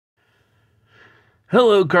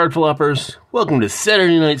Hello, card floppers. Welcome to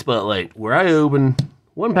Saturday Night Spotlight, where I open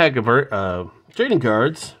one pack of trading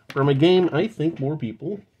cards from a game I think more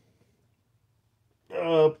people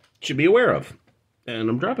should be aware of. And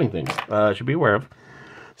I'm dropping things should be aware of.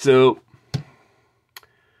 So,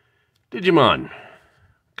 Digimon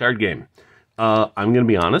card game. I'm going to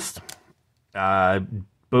be honest.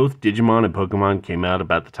 Both Digimon and Pokemon came out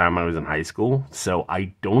about the time I was in high school, so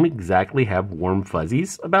I don't exactly have warm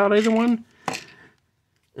fuzzies about either one.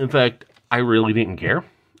 In fact, I really didn't care.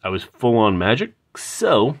 I was full on Magic,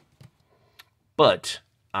 but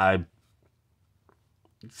I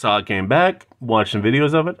saw it came back, watched some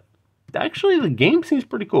videos of it. Actually, the game seems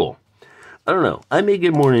pretty cool. I don't know. I may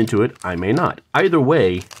get more into it. I may not. Either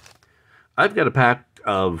way, I've got a pack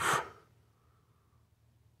of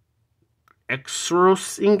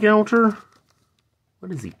Xros Encounter.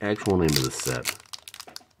 What is the actual name of this set?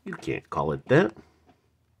 You can't call it that.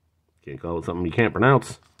 Can't call it something you can't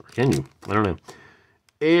pronounce. Or can you? I don't know.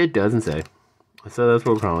 It doesn't say. So that's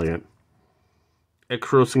what we're calling it.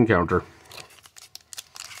 Xros Encounter.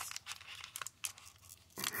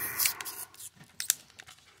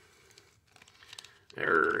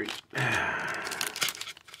 Alright.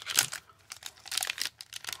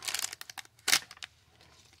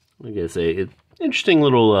 Like I say, it's interesting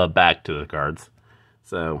little back to the cards.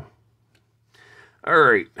 So,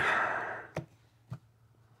 alright.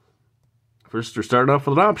 First, we're starting off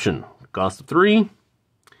with an option. Cost of 3.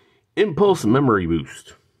 Impulse Memory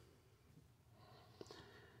Boost.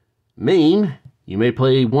 Main, you may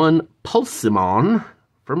play one Pulsimon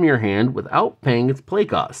from your hand without paying its play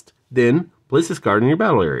cost. Then, place this card in your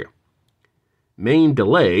battle area. Main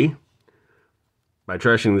Delay. By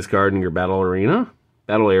trashing this card in your battle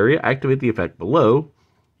area, activate the effect below.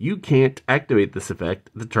 You can't activate this effect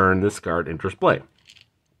the turn this card enters play.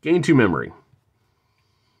 Gain 2 memory.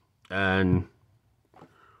 And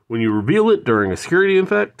when you reveal it during a security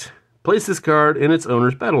effect, place this card in its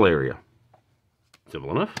owner's battle area.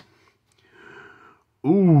 Simple enough.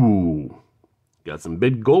 Ooh, got some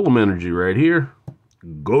big Golem energy right here.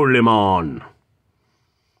 Golemon.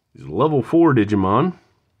 He's a level 4 Digimon.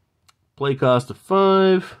 Play cost of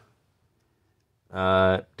 5.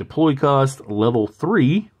 Deploy cost level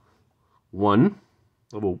 3. 1.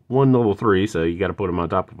 Level 1, level 3, so you got to put him on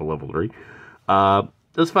top of a level 3.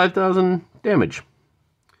 Does 5,000 damage.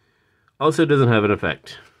 Also doesn't have an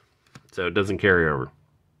effect, so it doesn't carry over.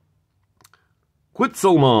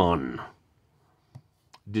 Quetzalmon.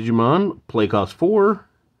 Digimon, play cost 4.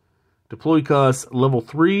 Deploy cost level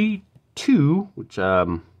 3, 2, which,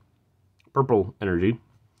 purple energy.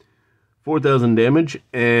 4,000 damage,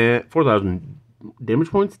 and 4,000 damage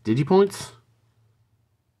points? Digipoints?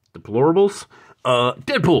 Deplorables?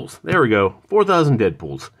 Deadpools! There we go. 4,000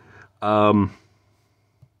 Deadpools.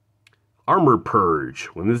 Armor Purge.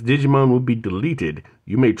 When this Digimon will be deleted,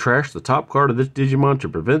 you may trash the top card of this Digimon to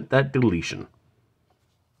prevent that deletion.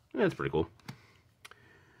 That's pretty cool.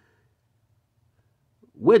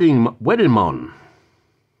 Weddingmon.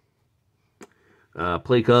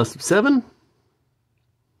 Play cost of 7.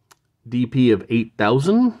 DP of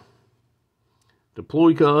 8,000.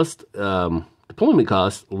 Deployment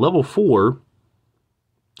cost level 4.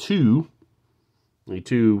 2. Only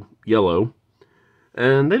 2 yellow.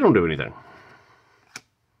 And they don't do anything.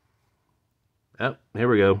 Oh, here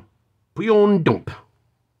we go. Puyon Dump.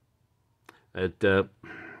 It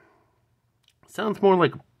sounds more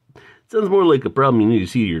like a problem you need to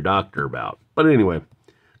see your doctor about. But anyway,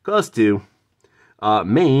 cost 2.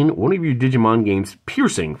 Main, one of your Digimon gains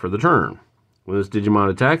Piercing for the turn. When this Digimon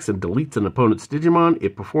attacks and deletes an opponent's Digimon,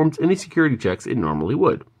 it performs any security checks it normally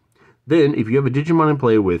would. Then, if you have a Digimon in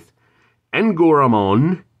play with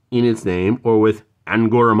Angoramon in its name, or with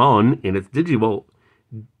Angoramon in its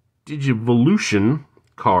Digivolution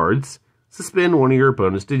cards, suspend one of your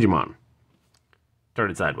opponent's Digimon.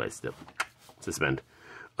 Turn it sideways still. Suspend.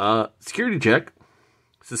 Security check.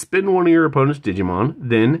 Suspend one of your opponent's Digimon,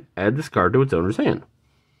 then add this card to its owner's hand.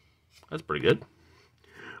 That's pretty good.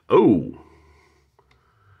 Oh.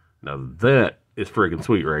 Now that is freaking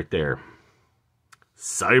sweet right there.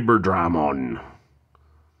 Cyberdramon.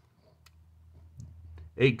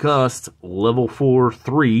 8 cost, level 4,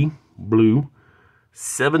 3, blue,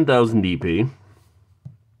 7,000 DP.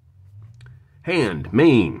 Hand,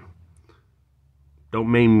 main.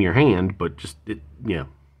 Don't maim your hand, but just,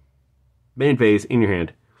 main phase in your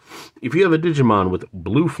hand. If you have a Digimon with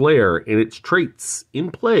blue flare and its traits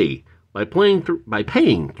in play, by paying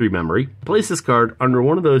 3 memory, place this card under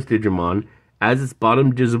one of those Digimon as its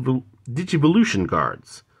bottom Digivolution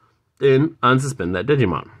cards. Then unsuspend that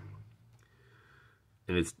Digimon.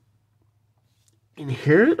 And it's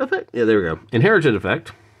Inherit effect? Yeah, there we go. Inherited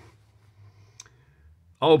effect.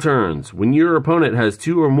 All turns. When your opponent has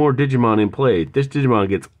 2 or more Digimon in play, this Digimon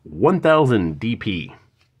gets 1000 DP.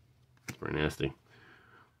 That's pretty nasty.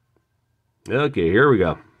 Okay, here we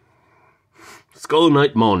go. Skull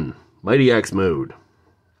Knight Mon. Mighty Axe mode.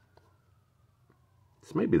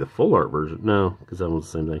 This might be the full art version. No, because that one's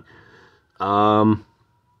the same thing.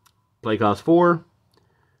 Play cost 4.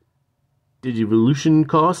 Digivolution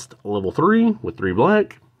cost level 3 with 3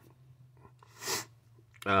 black.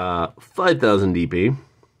 5000 DP.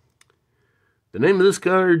 The name of this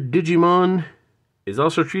card, Digimon, is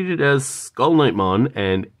also treated as Skull Knightmon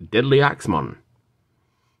and Deadly Axemon.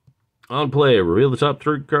 On play, reveal the top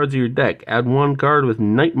 3 cards of your deck. Add 1 card with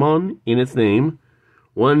Knightmon in its name,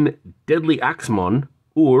 1 Deadly Axemon,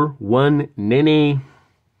 or 1 Nene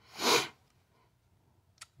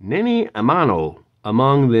Amano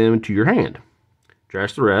among them to your hand.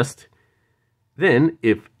 Trash the rest. Then,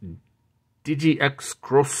 if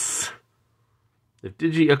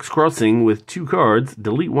Digi-X-Crossing with 2 cards,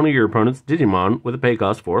 delete one of your opponent's Digimon with a pay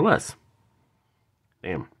cost 4 or less.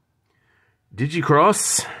 Damn.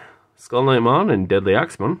 Digicross, Skull Knightmon, and Deadly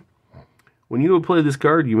Axemon. When you play this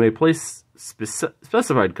card, you may place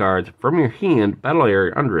specified cards from your hand battle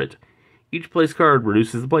area under it. Each place card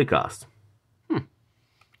reduces the play cost.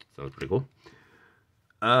 Sounds pretty cool.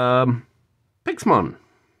 Pixmon.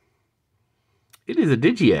 It is a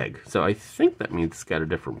Digi-Egg, so I think that means it's got a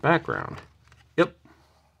different background. Yep.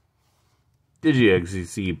 Digi-Eggs, you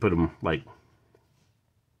see, you put them, like,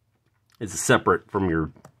 it's separate from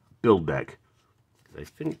your build deck. I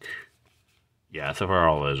think, yeah, so far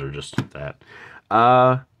all those are just that.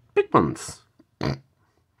 Pigmons.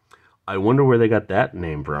 I wonder where they got that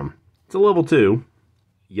name from. It's a level 2,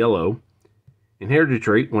 yellow. Inherited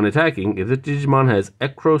trait, when attacking, if the Digimon has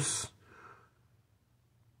Xros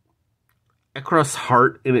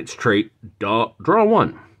Heart in its trait, draw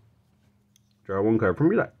 1. Draw 1 card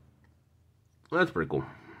from your deck. That's pretty cool.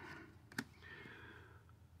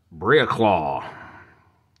 Brea Claw.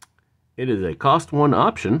 It is a cost 1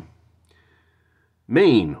 option.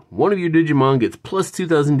 Main, one of your Digimon gets plus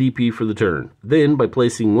 2000 DP for the turn. Then, by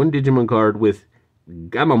placing 1 Digimon card with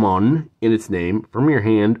Gamamon in its name from your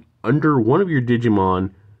hand under one of your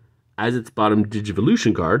Digimon as its bottom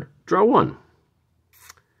Digivolution card, draw 1.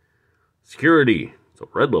 Security. So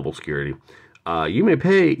red level security. You may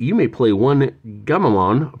play 1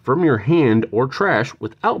 Gamamon from your hand or trash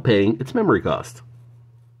without paying its memory cost.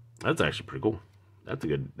 That's actually pretty cool. That's a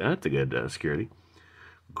good security.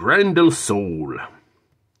 Grandel Soul.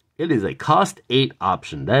 It is a cost 8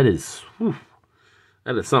 option. That is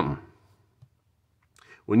something.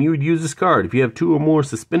 When you would use this card, if you have 2 or more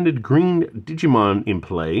suspended green Digimon in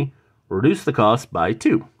play, reduce the cost by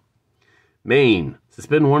 2. Main,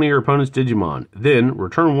 suspend one of your opponent's Digimon. Then,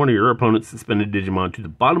 return one of your opponent's suspended Digimon to the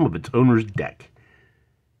bottom of its owner's deck.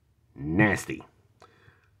 Nasty.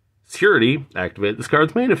 Security, activate this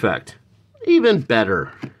card's main effect. Even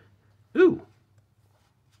better. Ooh.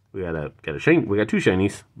 We got a shiny. We got 2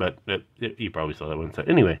 shinies, but you probably saw that one. So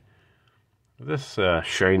anyway, this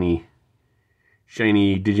shiny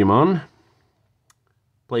Digimon.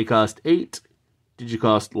 Play cost 8.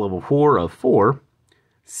 Digicost level 4 of 4.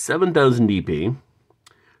 7000 DP.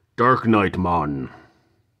 Dark Knightmon.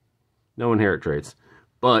 No inherit traits.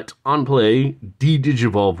 But on play,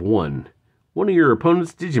 Digivolve 1. One of your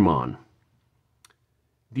opponent's Digimon.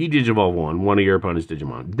 Digivolve 1. One of your opponent's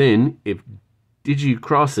Digimon. Then, if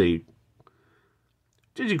Digicrossing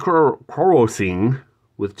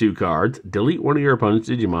with 2 cards, delete one of your opponent's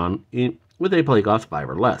Digimon with a play cost 5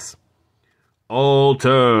 or less. All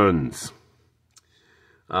turns.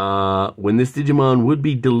 When this Digimon would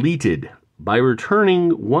be deleted by returning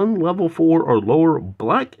 1 level 4 or lower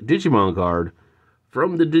black Digimon card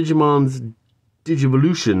from the Digimon's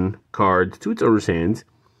Digivolution cards to its owner's hands,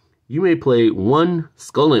 you may play 1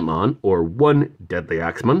 Skull Knightmon or 1 Deadly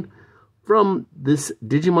Axemon from this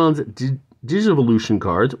Digimon's Digivolution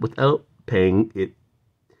cards without paying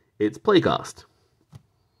its play cost.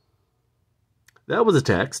 That was a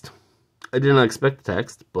text. I did not expect the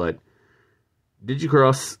text, but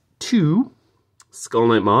Digicross 2, Skull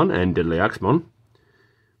Knightmon, and Deadly Axemon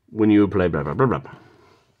when you play blah blah blah blah.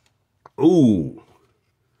 Ooh.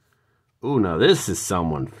 Ooh, now this is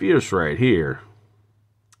someone fierce right here.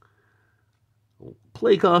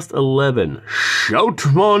 Play cost 11.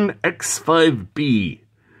 Shoutmon X5B.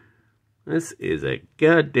 This is a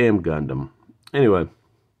goddamn Gundam. Anyway.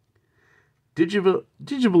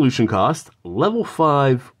 Digivolution cost level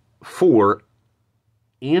 5 4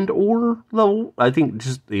 and or level, I think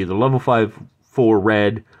just either level 5 4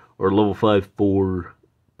 red or level 5 4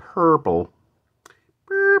 purple.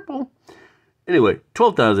 purple. Anyway,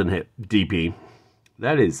 12,000 hit DP.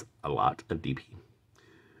 That is a lot of DP.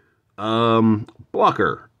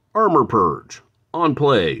 Blocker, Armor Purge. On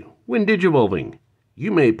play, when Digivolving,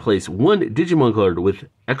 you may place one Digimon card with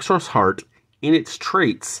Xros Heart in its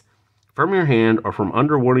traits from your hand or from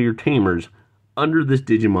under one of your tamers under this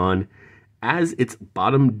Digimon as its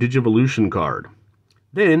bottom Digivolution card.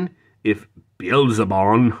 Then, if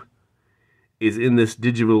Beelzebon is in this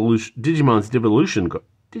Digimon's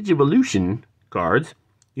Digivolution cards,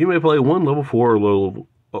 you may play one level 4 or level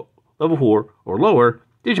 4 or lower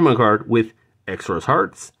Digimon card with Xros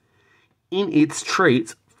Hearts in its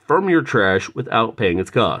traits from your trash without paying its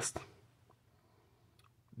cost.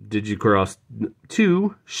 Digicross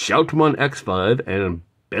 2, Shoutmon X5, and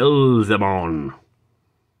Beelzebon.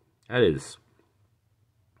 That's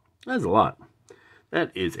a lot.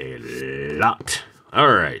 That is a lot.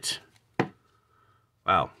 Alright.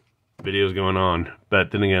 Wow. Video's going on.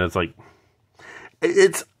 But then again, it's like,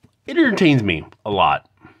 it entertains me a lot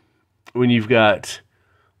when you've got,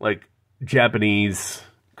 like, Japanese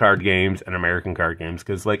card games and American card games.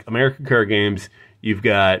 Because, like, American card games, you've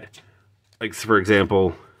got, like, for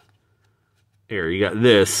example, here, you got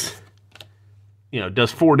this,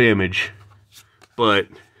 does 4 damage, but,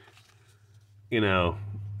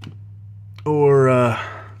 or,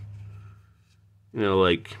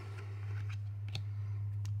 like,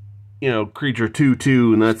 creature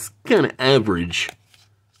 2/2, and that's kind of average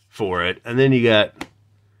for it. And then you got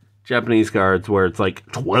Japanese cards where it's like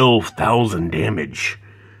 12,000 damage.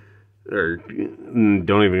 Or, don't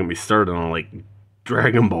even get me started on, like,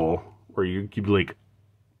 Dragon Ball, where you keep, like,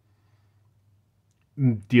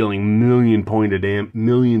 dealing millions of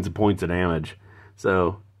points of damage.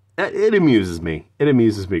 So, it amuses me. It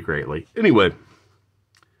amuses me greatly. Anyway,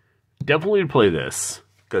 definitely play this,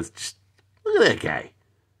 because just look at that guy.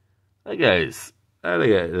 That guy is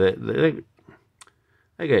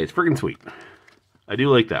freaking sweet. I do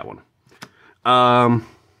like that one.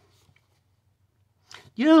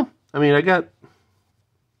 Yeah, I mean, I got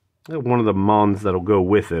one of the mons that'll go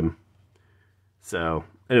with him. So,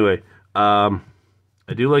 anyway, I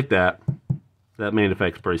do like that. That main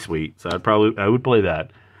effect's pretty sweet. So I would play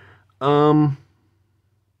that. I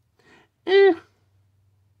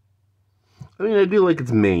mean, I do like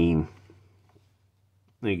its main.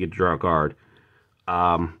 Then you get to draw a card.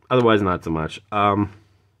 Otherwise, not so much.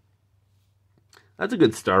 That's a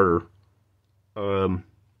good starter. When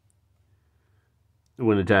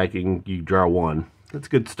attacking, you draw 1. That's a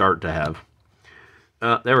good start to have.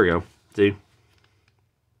 There we go. See,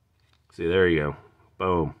 there you go.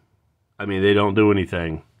 Boom. I mean, they don't do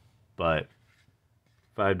anything, but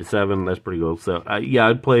 5 to 7, that's pretty cool. So, yeah,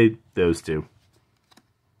 I'd play those two.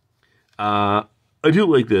 I do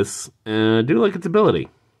like this, and I do like its ability.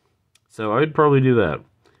 So, I'd probably do that.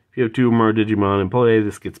 If you have 2 or more Digimon in play,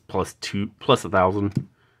 this gets plus 1,000.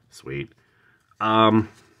 Sweet. I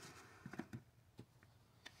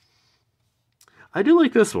do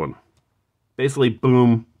like this one. Basically,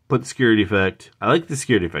 boom, put the security effect. I like the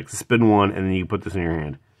security effect. Spin 1, and then you put this in your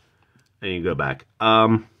hand. And you go back.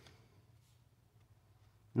 Not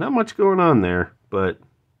much going on there, but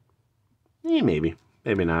maybe.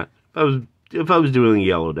 Maybe not. If I was doing a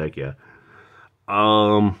yellow deck, yeah.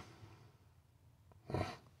 I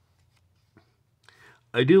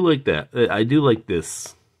do like that. I do like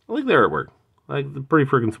this. I like the artwork. I like, pretty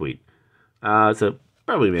freaking sweet. So,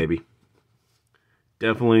 probably maybe.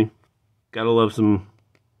 Definitely. Gotta love some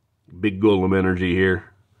big golem energy here.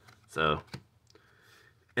 So.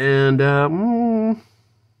 And,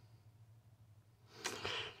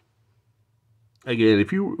 again,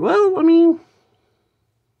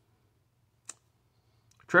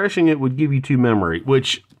 trashing it would give you 2 memory,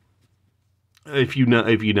 which, if you don't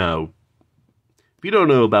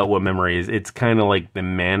know about what memory is, it's kind of like the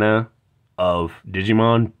mana of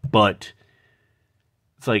Digimon, but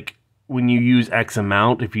it's like when you use X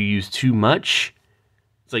amount, if you use too much,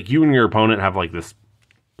 it's like you and your opponent have like this,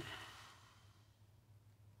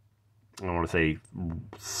 I don't want to say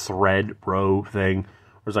thread row thing,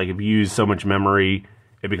 where it's like if you use so much memory,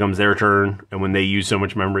 it becomes their turn, and when they use so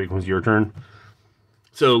much memory, it becomes your turn.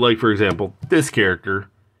 So, like, for example, this character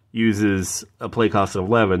uses a play cost of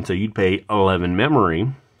 11, so you'd pay 11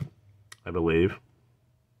 memory, I believe.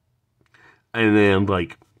 And then,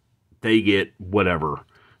 like, they get whatever.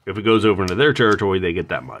 If it goes over into their territory, they get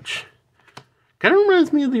that much. Kind of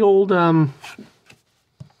reminds me of the old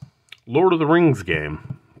Lord of the Rings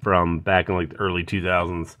game from back in, like, the early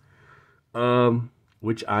 2000s.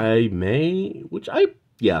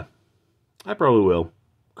 Yeah, I probably will.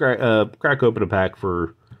 Crack open a pack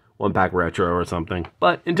for 1 pack retro or something.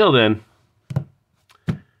 But until then,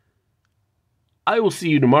 I will see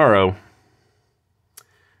you tomorrow.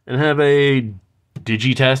 And have a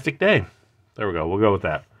digitastic day. There we go. We'll go with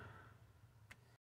that.